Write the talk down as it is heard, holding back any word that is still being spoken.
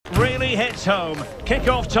really hits home.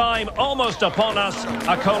 Kick-off time almost upon us.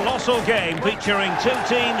 A colossal game featuring two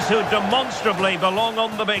teams who demonstrably belong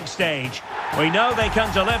on the big stage. We know they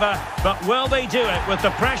can deliver, but will they do it with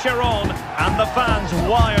the pressure on and the fans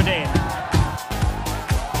wired in?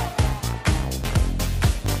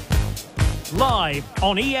 Live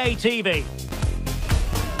on EA TV.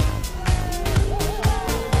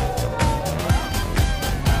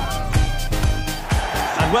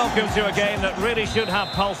 Welcome to a game that really should have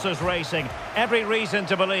pulses racing. Every reason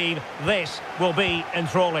to believe this will be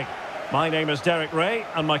enthralling. My name is Derek Ray,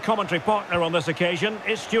 and my commentary partner on this occasion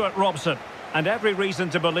is Stuart Robson. And every reason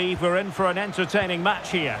to believe we're in for an entertaining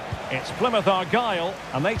match here. It's Plymouth Argyle,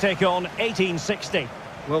 and they take on 1860.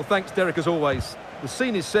 Well, thanks, Derek, as always. The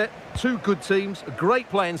scene is set, two good teams, a great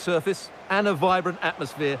playing surface, and a vibrant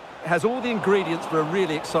atmosphere. It has all the ingredients for a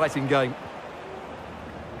really exciting game.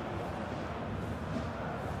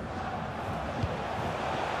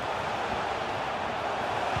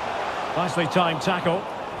 Nicely timed tackle.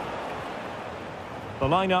 The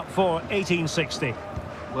lineup for 1860.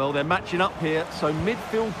 Well, they're matching up here, so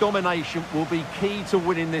midfield domination will be key to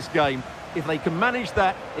winning this game. If they can manage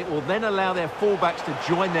that, it will then allow their fullbacks to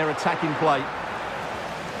join their attacking play.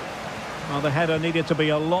 Well, the header needed to be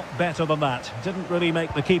a lot better than that. Didn't really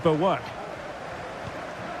make the keeper work.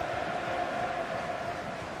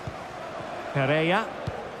 Pereira.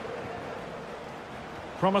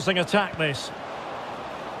 Promising attack, this.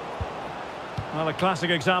 Well, a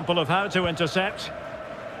classic example of how to intercept.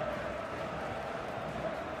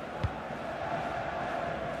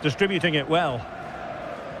 Distributing it well.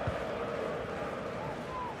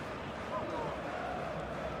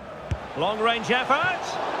 Long-range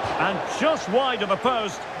effort. And just wide of the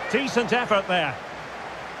post. Decent effort there.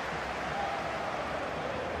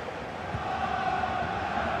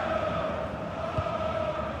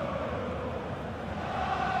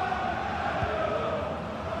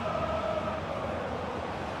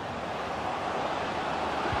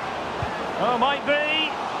 Oh, might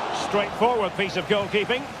be. Straightforward piece of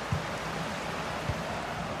goalkeeping.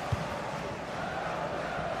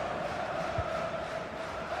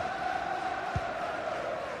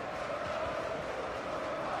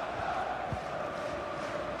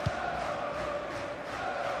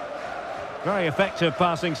 Very effective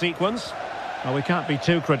passing sequence. Well, we can't be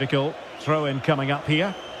too critical. Throw-in coming up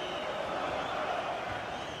here.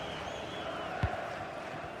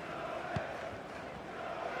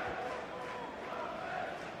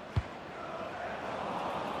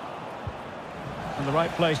 And the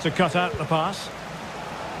right place to cut out the pass.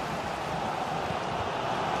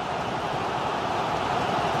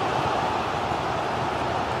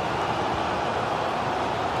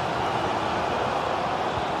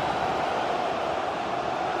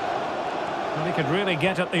 And he could really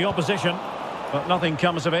get at the opposition, but nothing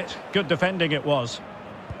comes of it. Good defending it was.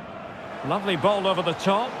 Lovely ball over the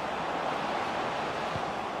top.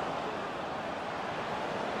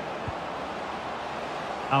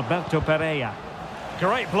 Alberto Pereira.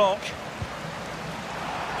 Great block.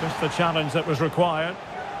 Just the challenge that was required.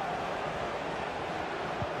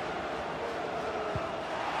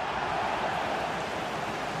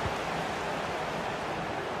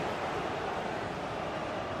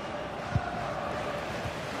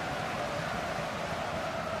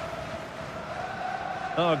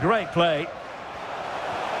 Oh, great play.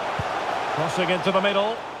 Crossing into the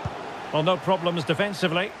middle. Well, no problems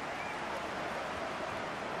defensively.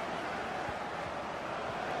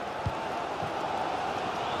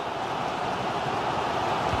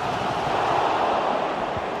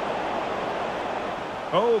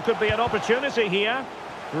 Oh, could be an opportunity here.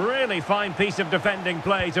 Really fine piece of defending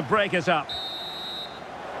play to break us up.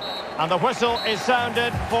 And the whistle is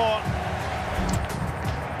sounded for...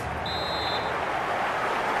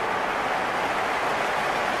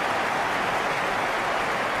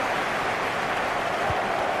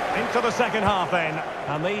 Into the second half then.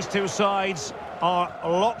 And these two sides are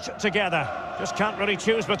locked together. Just can't really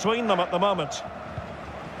choose between them at the moment.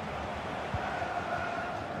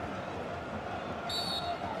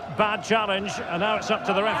 Bad challenge, and now it's up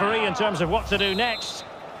to the referee in terms of what to do next.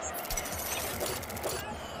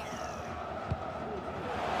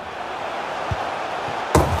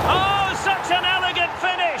 Oh, such an elegant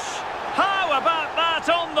finish! How about that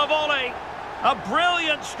on the volley? A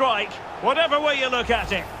brilliant strike, whatever way you look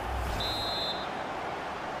at it.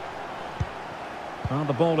 Well,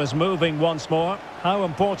 the ball is moving once more. How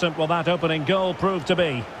important will that opening goal prove to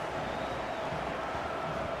be?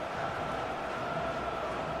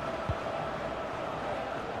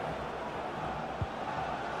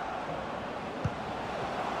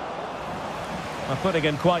 Putting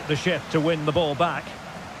in quite the shift to win the ball back.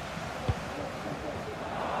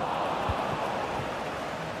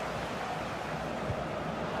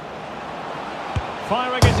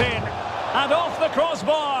 Firing it in. And off the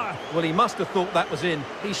crossbar. Well, he must have thought that was in.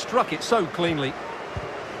 He struck it so cleanly.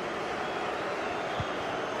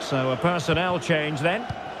 So a personnel change then.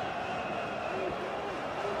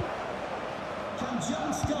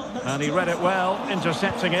 And he read it well,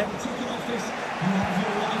 intercepting it.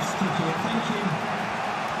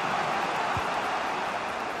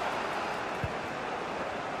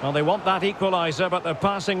 Well, they want that equaliser, but the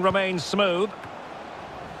passing remains smooth.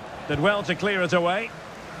 Did well to clear it away.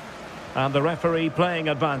 And the referee playing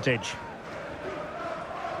advantage.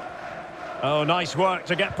 Oh, nice work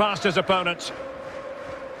to get past his opponent.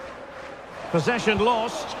 Possession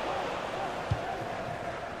lost.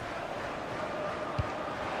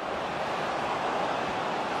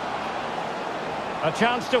 A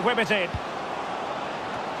chance to whip it in.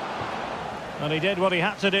 And he did what he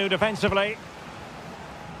had to do defensively.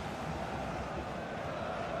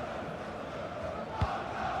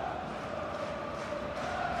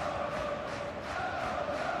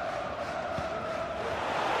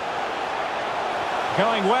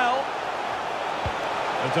 Going well.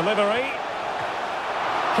 The delivery.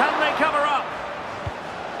 Can they cover up?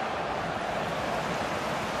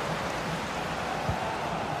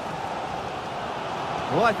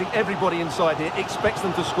 Well, I think everybody inside here expects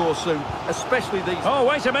them to score soon, especially these... Oh,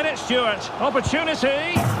 wait a minute, Stuart. Opportunity.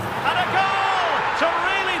 And a goal to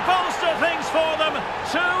really bolster things for them.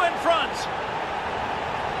 2 in front.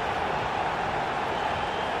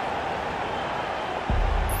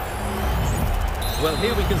 Well,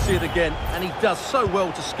 here we can see it again, and he does so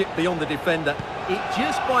well to skip beyond the defender. It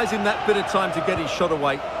just buys him that bit of time to get his shot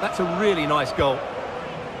away. That's a really nice goal.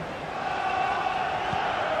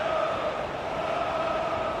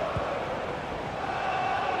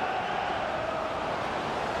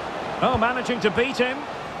 Oh, managing to beat him.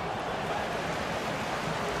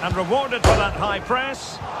 And rewarded for that high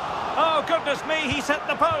press. Oh, goodness me, he's hit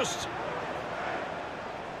the post.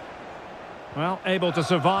 Well, able to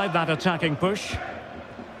survive that attacking push.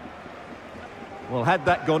 Well, had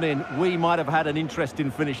that gone in, we might have had an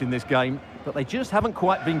interesting finish in this game, but they just haven't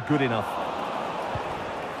quite been good enough.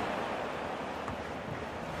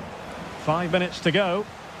 5 minutes to go.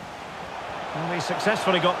 And he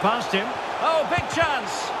successfully got past him. Oh, big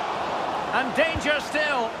chance! And danger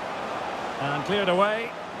still. And cleared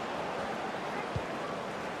away.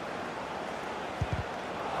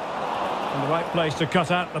 In the right place to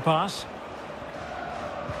cut out the pass.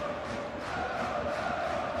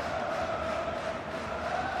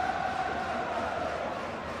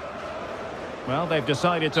 Well, they've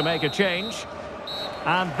decided to make a change.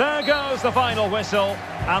 And there goes the final whistle.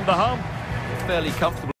 And the home. Fairly comfortable.